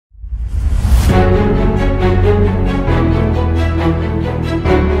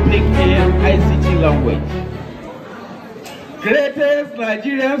language. Greatest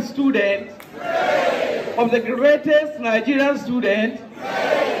Nigerian student of the greatest Nigerian student,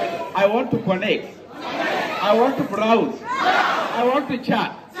 I want to connect. I want to browse. I want to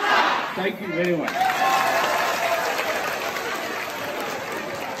chat. Thank you very much.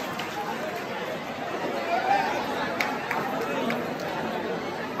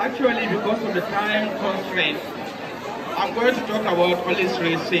 Actually, because of the time constraint, I'm going to talk about only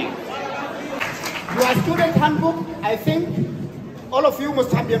 3 things. Your student handbook, I think all of you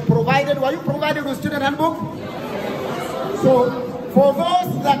must have been provided. Were you provided with student handbook? So, for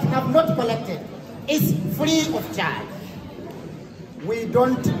those that have not collected, it's free of charge. We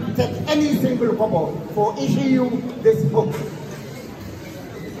don't take any single kobo for issuing you this book.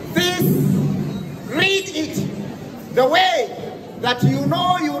 Please read it the way that you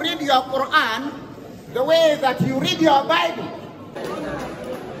know you read your Quran, the way that you read your Bible.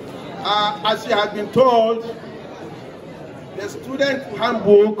 As you have been told, the student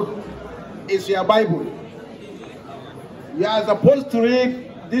handbook is your Bible. You are supposed to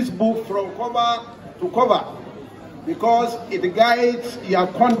read this book from cover to cover because it guides your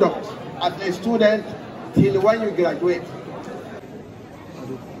conduct as a student till when you graduate.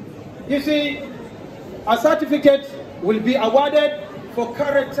 You see, a certificate will be awarded for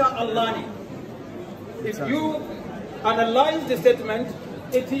character and learning. If you analyze the statement,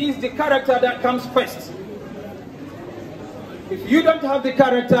 it is the character that comes first. If you don't have the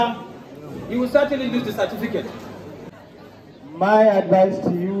character, you will certainly lose the certificate. My advice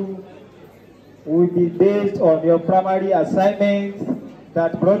to you will be based on your primary assignment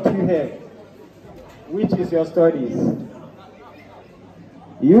that brought you here, which is your studies.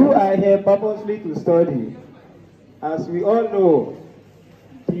 You are here purposely to study. As we all know,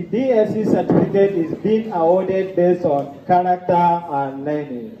 the BSc certificate is being awarded based on character and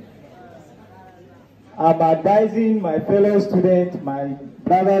learning. I'm advising my fellow students, my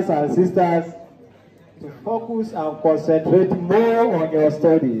brothers and sisters, to focus and concentrate more on your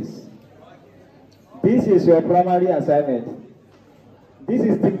studies. This is your primary assignment. This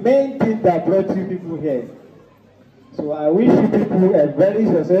is the main thing that brought you people here. So I wish you people a very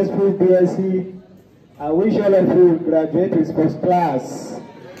successful BSc. I wish all of you graduate with first class.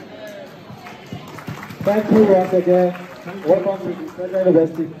 Thank you once again. Welcome to the Federal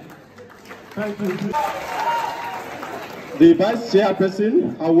University. Thank you. The Vice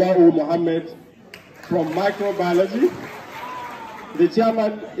Chairperson, Awa'u Mohammed, from Microbiology. The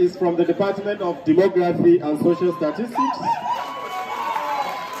Chairman is from the Department of Demography and Social Statistics.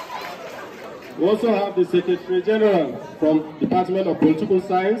 We also have the Secretary General from Department of Political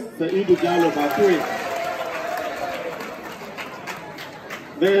Science, Saidu Jallo Bakwe.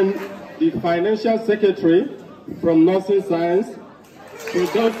 Then the Financial Secretary from Nursing Science,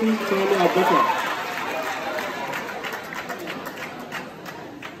 Production Tony Abeka.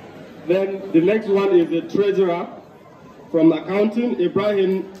 Then the next one is the Treasurer from Accounting,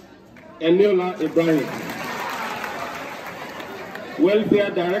 Ibrahim Eniola Ibrahim.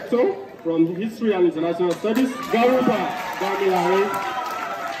 Welfare Director from History and International Studies, Garuba Gamilare.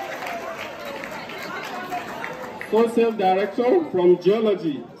 Social Director from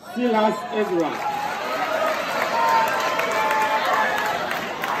Geology, Silas Ezra.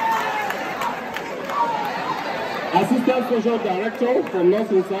 Assistant Social Director from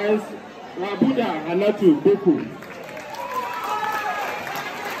Nursing Science, Rabuda Hanatu Boku.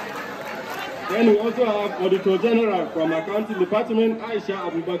 Then we also have Auditor General from Accounting Department, Aisha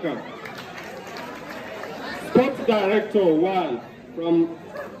Abubakar. Sports Director 1 from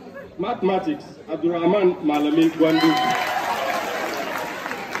Mathematics, Abdurrahman Malami Gwandu.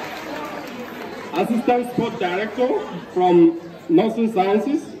 Assistant Sport Director from Nursing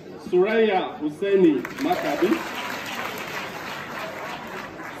Sciences, Suraya Husseini Makabi.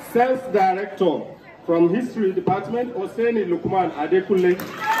 Sales Director from History Department, Hosseini Lukman Adekule.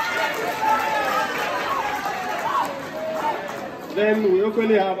 Then we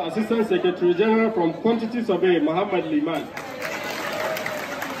equally have Assistant Secretary General from Quantity Survey, Muhammad Liman.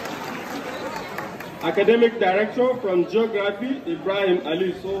 Academic Director from Geography, Ibrahim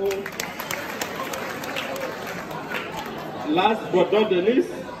Ali Soho. Last but not the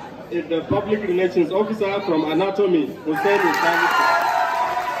least is the Public Relations Officer from Anatomy, Hussein Isami.